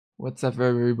What's up,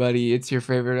 everybody? It's your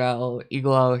favorite owl,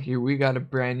 Eagle Owl here. We got a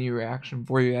brand new reaction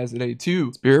for you guys today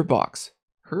too. Spiritbox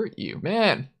hurt you,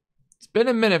 man. It's been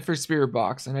a minute for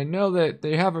Spiritbox, and I know that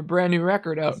they have a brand new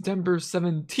record out September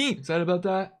 17th. Excited about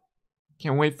that?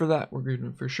 Can't wait for that. We're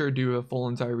gonna for sure do a full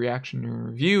entire reaction and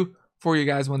review for you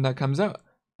guys when that comes out.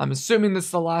 I'm assuming this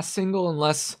is the last single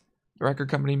unless the record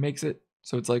company makes it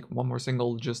so it's like one more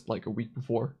single just like a week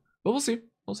before. But we'll see.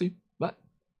 We'll see. But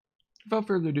without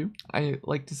further ado, I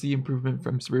like to see improvement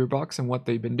from Spiritbox and what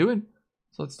they've been doing.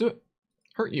 So let's do it.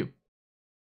 Hurt you.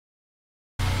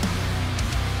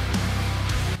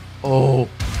 Oh.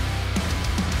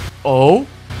 Oh.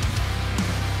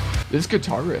 This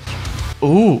guitar riff.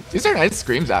 Ooh. These are nice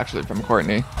screams actually from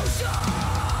Courtney.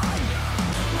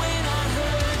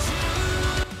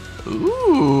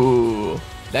 Ooh.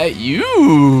 That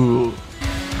you.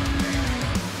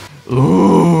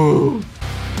 Ooh.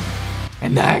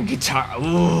 And that guitar,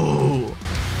 ooh.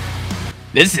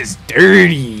 This is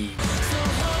dirty.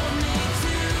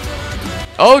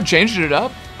 Oh, changed it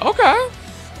up? Okay.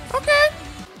 Okay.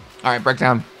 All right,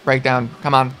 breakdown. Breakdown.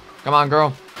 Come on. Come on,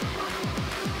 girl.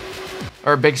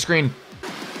 Or big screen.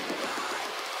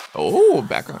 Oh,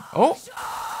 background. Oh.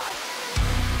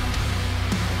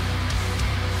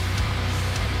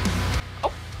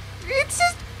 Oh. It's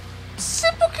a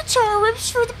simple guitar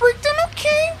riffs for the breakdown.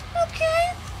 Okay.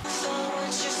 Okay.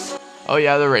 Oh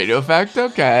yeah, the radio effect.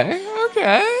 Okay,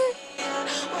 okay.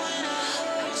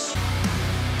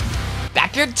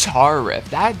 That guitar riff,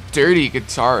 that dirty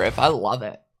guitar riff, I love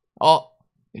it. Oh,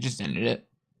 they just ended it.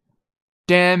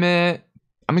 Damn it.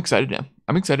 I'm excited now.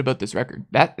 I'm excited about this record.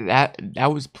 That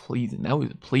was pleasing. That was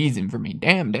pleasing for me.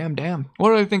 Damn. What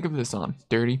do I think of this song?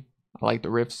 Dirty. I like the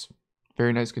riffs.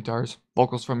 Very nice guitars.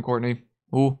 Vocals from Courtney.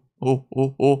 Ooh.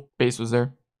 Bass was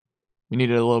there. We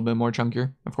needed a little bit more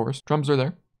chunkier, of course. Drums are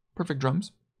there. Perfect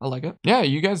drums. I like it. Yeah,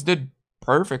 you guys did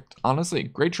perfect. Honestly,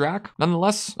 great track.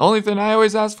 Nonetheless, the only thing I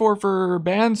always ask for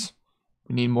bands,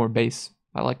 we need more bass.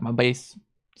 I like my bass.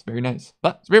 It's very nice.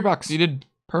 But Spiritbox, you did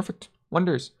perfect.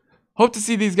 Wonders. Hope to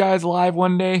see these guys live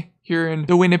one day here in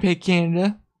the Winnipeg,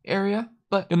 Canada area.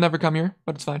 But you'll never come here.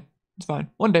 But it's fine. It's fine.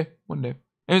 One day.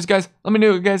 Anyways, guys, let me know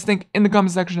what you guys think in the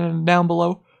comment section and down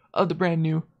below of the brand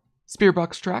new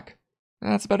Spiritbox track. And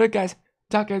that's about it, guys.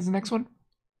 Talk guys in the next one.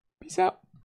 Peace out.